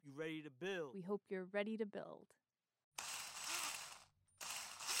ready to build. We hope you're ready to build.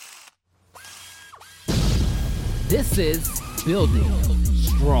 This is Building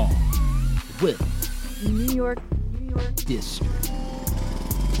Strong with New York District.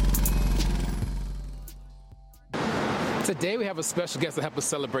 Today we have a special guest to help us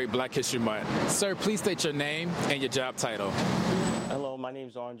celebrate Black History Month. Sir, please state your name and your job title. Hello, my name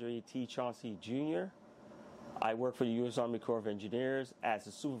is Andre T. Chauncey Jr. I work for the U.S. Army Corps of Engineers as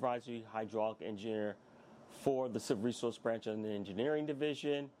a supervisory hydraulic engineer for the Civil Resource Branch of the Engineering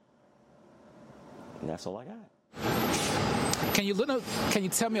Division. And that's all I got. Can you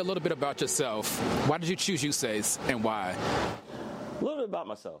tell me a little bit about yourself? Why did you choose USACE and why? A little bit about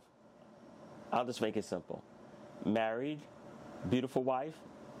myself. I'll just make it simple. Married, beautiful wife,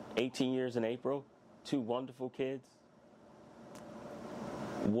 18 years in April, 2 wonderful kids.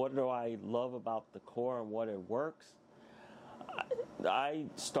 What do I love about the Corps and what it works? I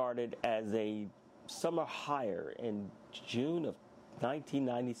started as a summer hire in June of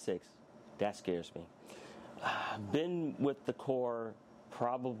 1996. That scares me. I've been with the Corps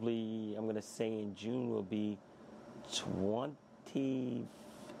probably, I'm going to say in June will be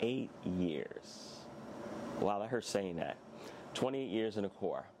 28 years. Wow, I heard saying that. 28 years in the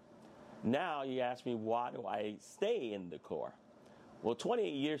Corps. Now you ask me, why do I stay in the Corps? Well,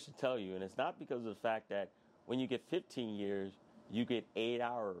 28 years to tell you, and it's not because of the fact that when you get 15 years, you get 8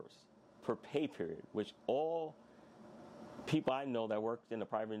 hours per pay period, which all people I know that work in the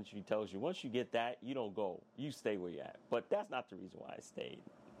private industry tells you, once you get that, you don't go. You stay where you're at. But that's not the reason why I stayed,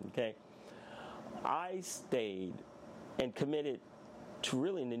 okay? I stayed and committed to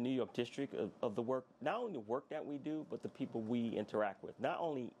really in the New York District of the work, not only the work that we do, but the people we interact with, not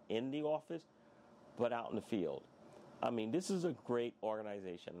only in the office, but out in the field. I mean, this is a great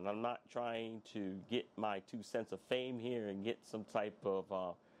organization, and I'm not trying to get my 2 cents of fame here and get some type of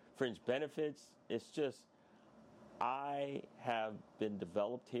fringe benefits. It's just I have been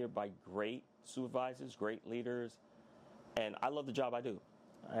developed here by great supervisors, great leaders, and I love the job I do.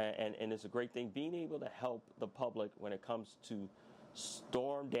 And it's a great thing being able to help the public when it comes to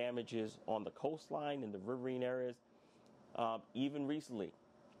storm damages on the coastline and the riverine areas. Even recently,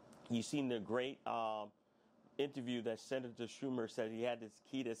 you've seen the great interview that Senator Schumer said he had this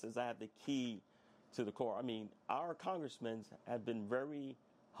key that says, I have the key to the Corps. I mean, our congressmen have been very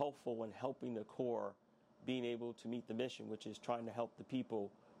helpful in helping the Corps being able to meet the mission, which is trying to help the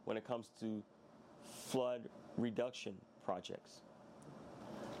people when it comes to flood reduction projects.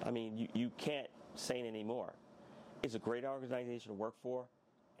 I mean, you can't say it anymore. It's a great organization to work for,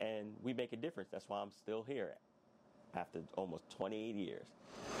 and we make a difference. That's why I'm still here after almost 28 years.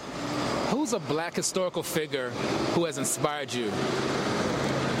 Who's a Black historical figure who has inspired you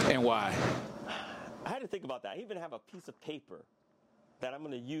and why? I had to think about that. I even have a piece of paper that I'm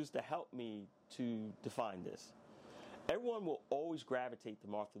going to use to help me to define this. Everyone will always gravitate to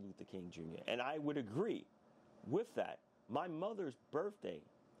Martin Luther King Jr., and I would agree with that. My mother's birthday,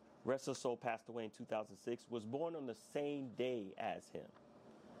 rest her soul, passed away in 2006, was born on the same day as him.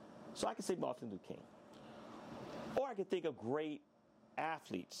 So I could say Martin Luther King. Or I could think of great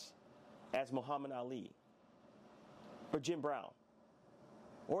athletes as Muhammad Ali or Jim Brown,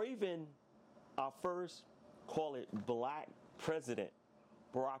 or even our first, call it Black president,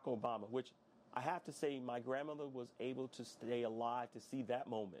 Barack Obama, which I have to say my grandmother was able to stay alive to see that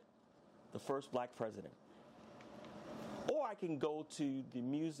moment, the first Black president. Or I can go to the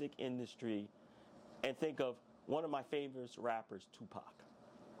music industry and think of one of my favorite rappers, Tupac.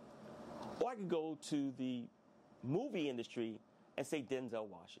 Or I can go to the movie industry and say Denzel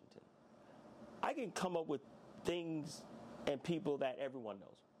Washington. I can come up with things and people that everyone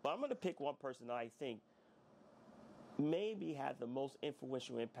knows. But I'm going to pick one person that I think maybe had the most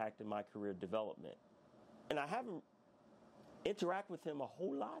influential impact in my career development. And I haven't interacted with him a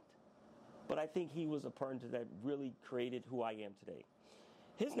whole lot, but I think he was a person that really created who I am today.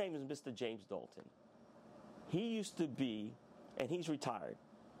 His name is Mr. James Dalton. He used to be, and he's retired,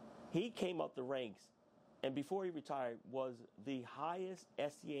 he came up the ranks, and before he retired, was the highest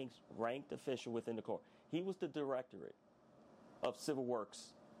SCA ranked official within the Corps. He was the Directorate of Civil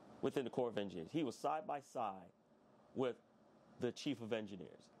Works within the Corps of Engineers. He was side by side with the Chief of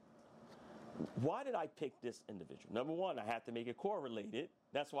Engineers. Why did I pick this individual? Number one, I had to make it Corps related.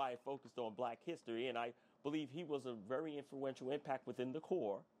 That's why I focused on Black history, and I believe he was a very influential impact within the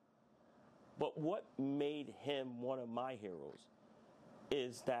Corps. But what made him one of my heroes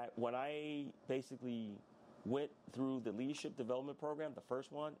is that when I basically went through the leadership development program, the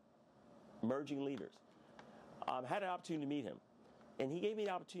first one, Merging Leaders, had an opportunity to meet him. And he gave me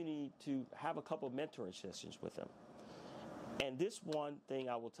the opportunity to have a couple of mentoring sessions with him. And this one thing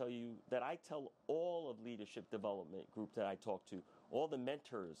I will tell you that I tell all of leadership development groups that I talk to, all the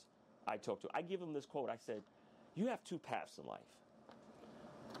mentors I talk to, I give them this quote. I said, you have two paths in life.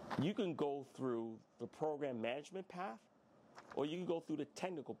 You can go through the program management path, or you can go through the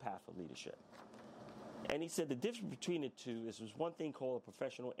technical path of leadership. And he said the difference between the two is there's one thing called a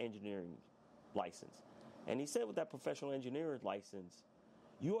professional engineering license. And he said with that professional engineering license,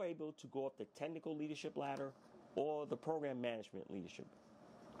 you are able to go up the technical leadership ladder or the program management leadership.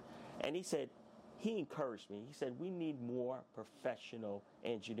 And he said, he encouraged me. He said, we need more professional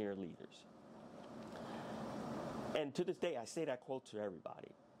engineer leaders. And to this day, I say that quote to everybody.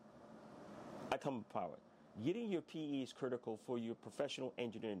 I come with power. Getting your PE is critical for your professional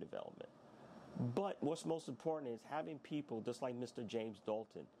engineering development. But what's most important is having people just like Mr. James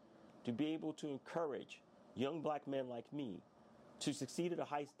Dalton to be able to encourage young black men like me to succeed at the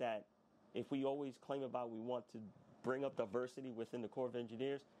heights that if we always claim about we want to bring up diversity within the Corps of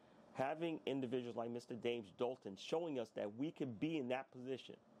Engineers, having individuals like Mr. James Dalton showing us that we can be in that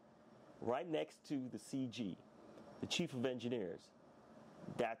position right next to the CG, the Chief of Engineers,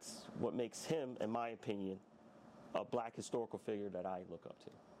 that's what makes him, in my opinion, a black historical figure that I look up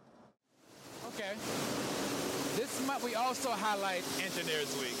to. Okay. This month we also highlight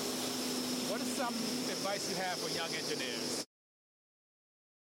Engineers Week. What is some advice you have for young engineers?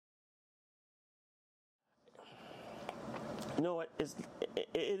 You know what? It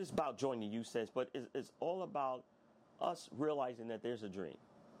is about joining the USACE, but it's all about us realizing that there's a dream,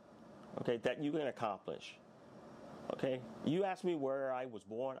 okay, that you can accomplish. Okay? You asked me where I was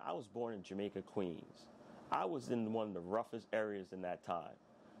born. I was born in Jamaica, Queens. I was in one of the roughest areas in that time.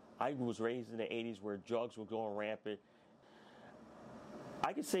 I was raised in the 80s where drugs were going rampant.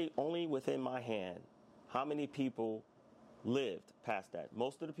 I could say only within my hand how many people lived past that.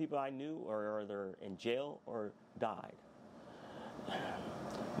 Most of the people I knew are either in jail or died.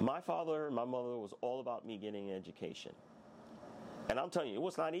 My father and my mother was all about me getting an education. And I'm telling you, it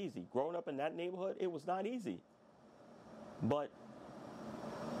was not easy. Growing up in that neighborhood, it was not easy. But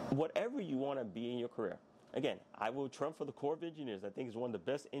whatever you want to be in your career, again, I will trump for the Corps of Engineers. I think it's one of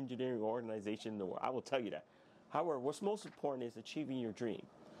the best engineering organizations in the world. I will tell you that. However, what's most important is achieving your dream.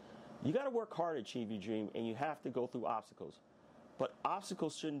 You got to work hard to achieve your dream, and you have to go through obstacles. But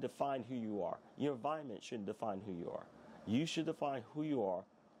obstacles shouldn't define who you are. Your environment shouldn't define who you are. You should define who you are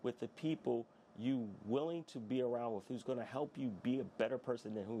with the people you willing to be around with who's going to help you be a better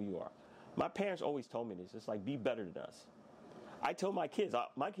person than who you are. My parents always told me this. It's like, be better than us. I told my kids are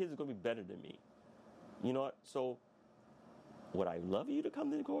going to be better than me. You know what? So would I love you to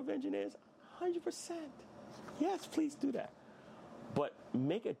come to the Corps of Engineers? 100%. Yes, please do that. But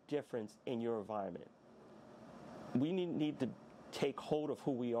make a difference in your environment. We need to take hold of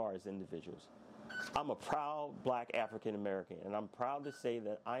who we are as individuals. I'm a proud black African American, and I'm proud to say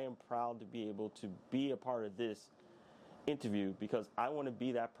that I am proud to be able to be a part of this interview because I want to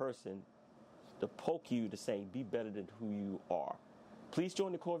be that person to poke you to say, be better than who you are. Please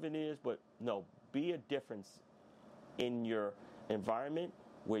join the Corps of Engineers, but no, be a difference in your environment,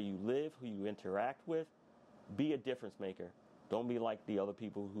 where you live, who you interact with. Be a difference maker. Don't be like the other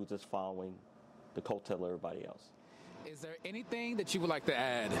people who just following the coattail of everybody else. Is there anything that you would like to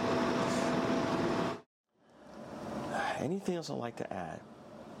add? Anything else I'd like to add?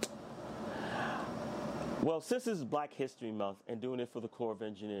 Well, since this is Black History Month and doing it for the Corps of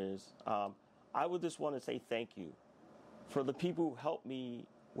Engineers, I would just want to say thank you for the people who helped me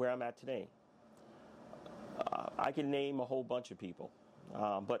where I'm at today. I can name a whole bunch of people,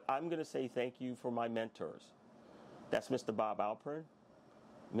 but I'm going to say thank you for my mentors. That's Mr. Bob Alpern,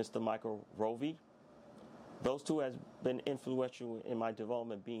 Mr. Michael Rovey. Those two has been influential in my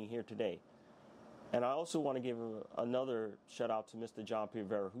development being here today. And I also want to give another shout out to Mr. John P.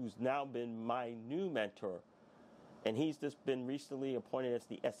 Rivera, who's now been my new mentor. And he's just been recently appointed as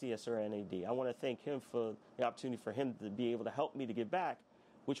the SCSR NAD. I want to thank him for the opportunity for him to be able to help me to get back,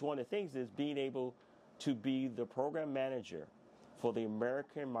 which one of the things is being able to be the program manager for the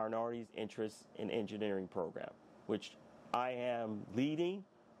American Minorities Interest in Engineering program, which I am leading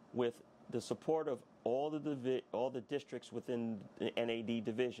with the support of all the districts within the NAD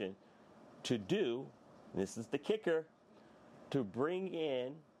division to do, this is the kicker, to bring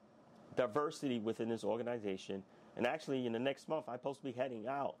in diversity within this organization. And actually, in the next month, I'm supposed to be heading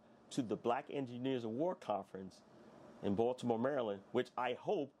out to the Black Engineers Award Conference in Baltimore, Maryland, which I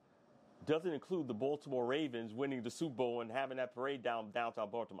hope doesn't include the Baltimore Ravens winning the Super Bowl and having that parade downtown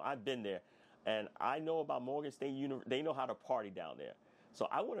Baltimore. I've been there, and I know about Morgan State University. They know how to party down there. So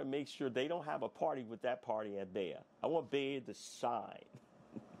I want to make sure they don't have a party with that party at Bayer. I want Bayer to shine.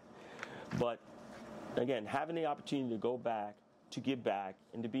 But again, having the opportunity to go back, to give back,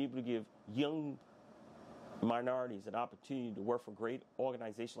 and to be able to give young minorities an opportunity to work for great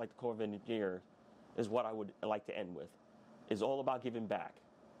organizations like the Corps of Engineers is what I would like to end with. It's all about giving back.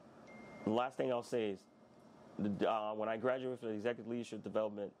 The last thing I'll say is, when I graduated from the Executive Leadership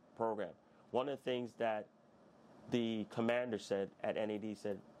Development Program, one of the things that the commander said at NAD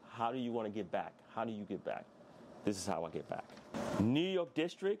said, how do you want to give back? How do you give back? This is how I give back. New York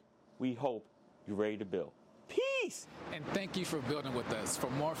District, we hope you're ready to build. Peace! And thank you for building with us. For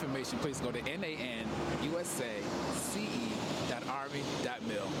more information, please go to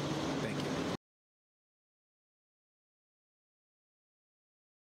NANUSACE.Army.mil. Thank you.